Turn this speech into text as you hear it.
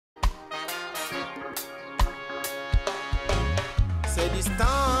it's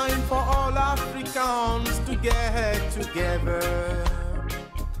time for all Africans to get together.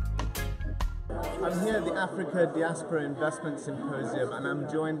 I'm here at the Africa Diaspora Investment Symposium, and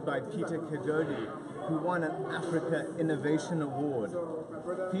I'm joined by Peter Kegode, who won an Africa Innovation Award.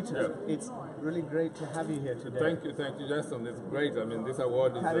 Peter, it's really great to have you here today. Thank you, Jason. It's great. I mean, this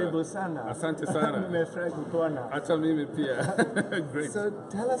award is... Karibu sana. Asante sana. Nimefurahi kukuona. Acha mimi pia. Great. So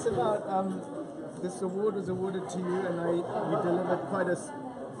tell us about this award was awarded to you, and you delivered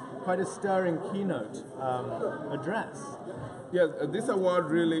quite a stirring keynote address. Yes, this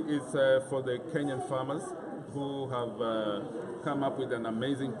award really is for the Kenyan farmers who have come up with an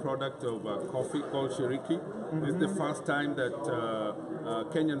amazing product of coffee called Shiriki. Mm-hmm. This is the first time that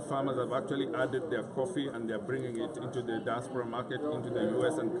Kenyan farmers have actually added their coffee, and they're bringing it into the diaspora market, into the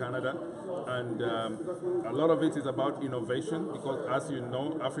US and Canada. And a lot of it is about innovation, because as you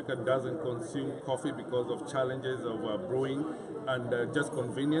know, Africa doesn't consume coffee because of challenges of brewing and just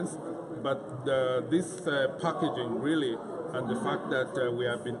convenience. But this packaging really, and the fact that we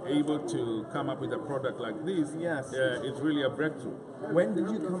have been able to come up with a product like this, yes, it's really a breakthrough. When did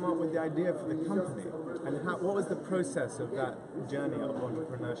you come up with the idea for the company? And what was the process of that journey of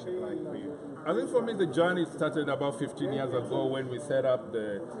entrepreneurship like for you? I think for me the journey started about 15 years ago when we set up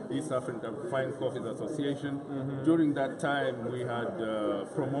the East African Fine Coffees Association. Mm-hmm. During that time we had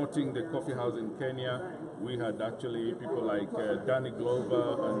promoting the coffee house in Kenya. We had actually people like Danny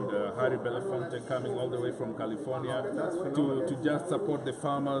Glover and Harry Belafonte coming all the way from California to just support the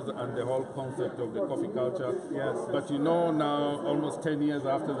farmers and the whole concept of the coffee culture. Yes. But you know, now almost 10 years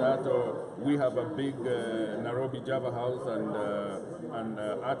after that, we have a big Nairobi Java House and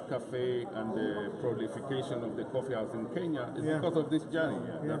art cafe, and the proliferation of the coffee house in Kenya is because of this journey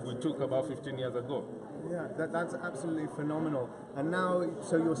that we took about 15 years ago. Yeah, that's absolutely phenomenal. And now,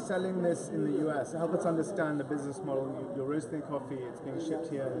 so you're selling this in the US. Help us understand the business model. You're roasting coffee, it's being shipped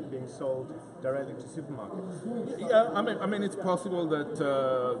here and being sold directly to supermarkets. Yeah, I mean, it's possible that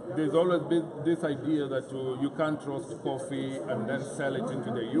there's always been this idea that you can't roast coffee and then sell it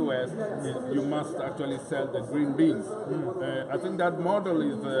into the US. You must actually sell the green beans. I think that model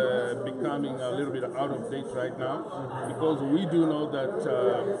is becoming a little bit out of date right now, because we do know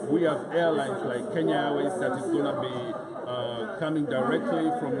that we have airlines like Kenya Airways that is going to be coming directly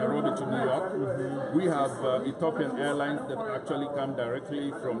from Nairobi to New York. Mm-hmm. We have Ethiopian Airlines that actually come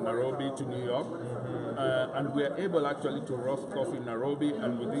directly from Nairobi to New York. Mm-hmm. And we are able actually to roast coffee in Nairobi,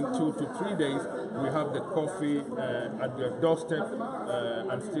 and within 2 to 3 days we have the coffee at your doorstep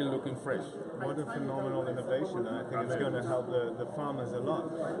and still looking fresh. What a phenomenal innovation. I think it's going to help the farmers a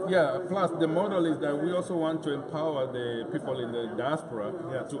lot. Yeah, plus the model is that we also want to empower the people in the diaspora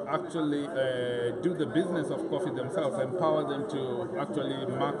to actually do the business of coffee themselves, empower them to actually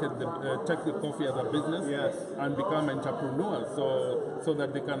market, take the coffee as a business and become entrepreneurs, so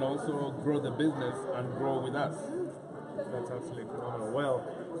that they can also grow the business and grow with us. That's absolutely phenomenal. Well,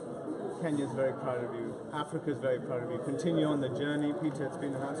 Kenya is very proud of you. Africa is very proud of you. Continue on the journey. Peter, it's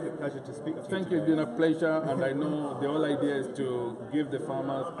been an absolute pleasure to speak to you. Thank you. It's been a pleasure, and I know the whole idea is to give the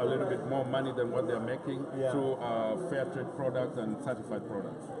farmers a little bit more money than what they're making through fair trade products and certified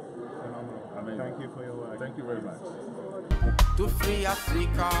products. Phenomenal. Amazing. Thank you for your work. Thank you very much. To free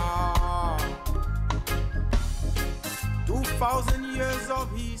Africa, 2,000 years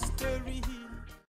of history.